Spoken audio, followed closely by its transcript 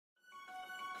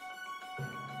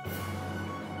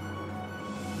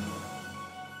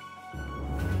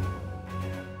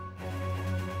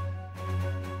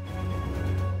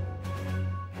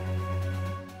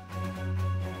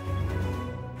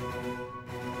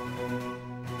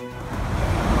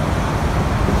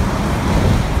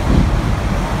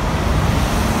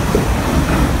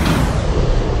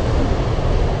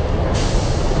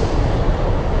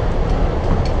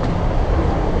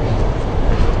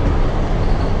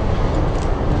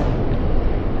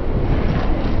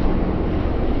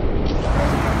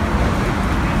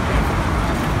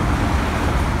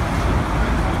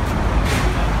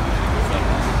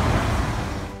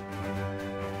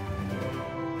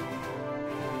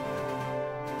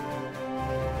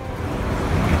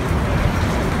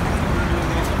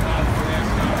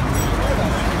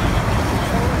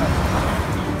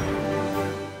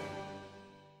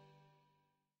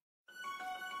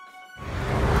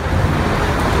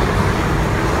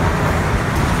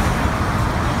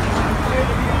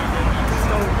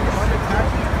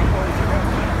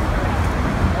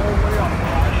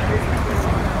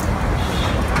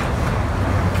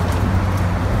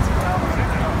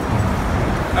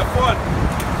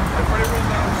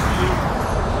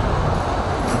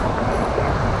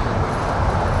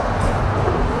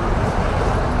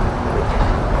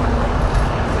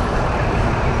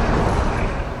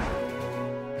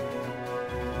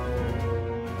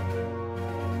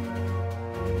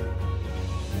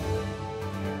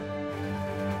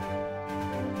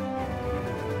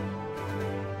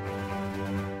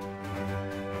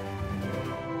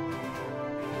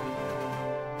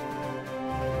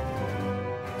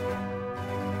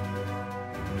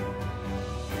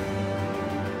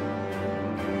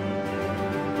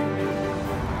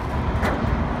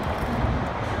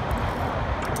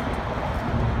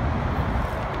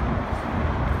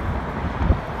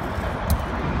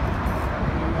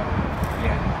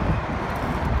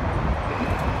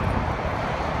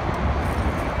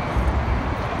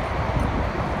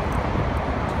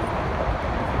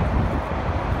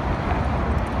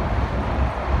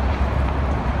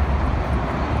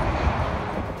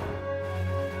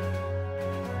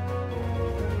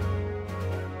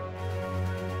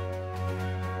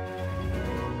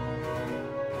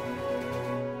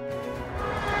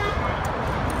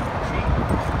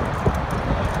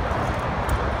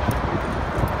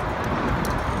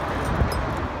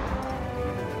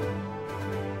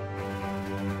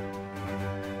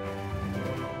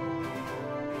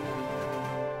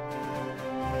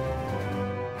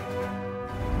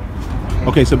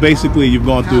Okay, so basically you've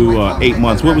gone through 8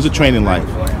 months. What was the training like? It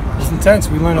was intense.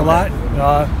 We learned a lot,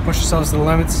 pushed ourselves to the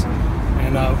limits,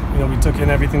 and you know, we took in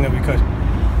everything that we could.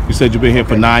 You said you've been here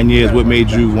for 9 years. What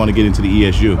made you want to get into the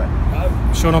ESU?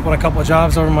 Showed up on a couple of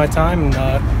jobs over my time, and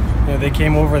you know, they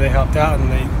came over, they helped out, and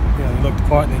they, you know, they looked the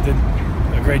part, and they did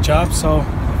a great job. So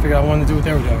I figured I wanted to do what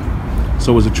they were doing.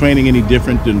 So was the training any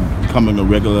different than becoming a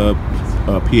regular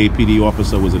PAPD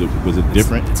officer? Was it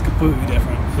different? It's completely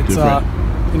different. It's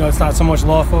you know, it's not so much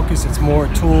law focused. It's more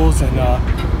tools and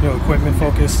you know, equipment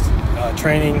focused,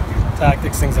 training,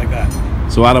 tactics, things like that.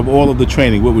 So out of all of the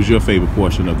training, what was your favorite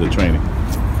portion of the training?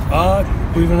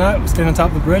 Believe it or not, standing on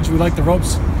top of the bridge, we like the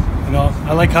ropes. You know,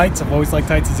 I like heights. I've always liked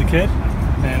heights as a kid,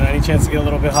 and any chance to get a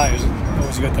little bit higher is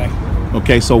always a good thing.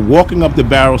 Okay, so walking up the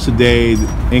barrels today,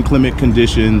 inclement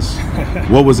conditions,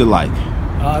 what was it like?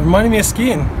 It reminded me of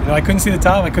skiing. You know, I couldn't see the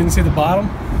top, I couldn't see the bottom.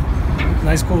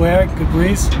 Nice cool air, good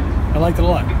breeze. I liked it a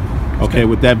lot. Okay,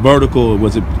 with that vertical,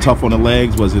 was it tough on the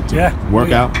legs? Was it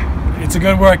workout? It's a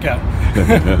good workout.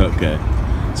 Okay.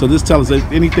 So just tell us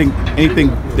anything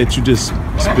that you just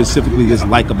specifically just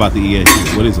like about the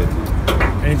ESU. What is it?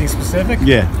 Anything specific?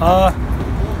 Yeah.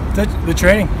 The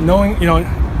training, knowing, you know,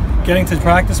 getting to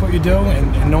practice what you do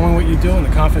and knowing what you do and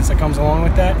the confidence that comes along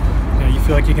with that. You know, you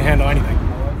feel like you can handle anything.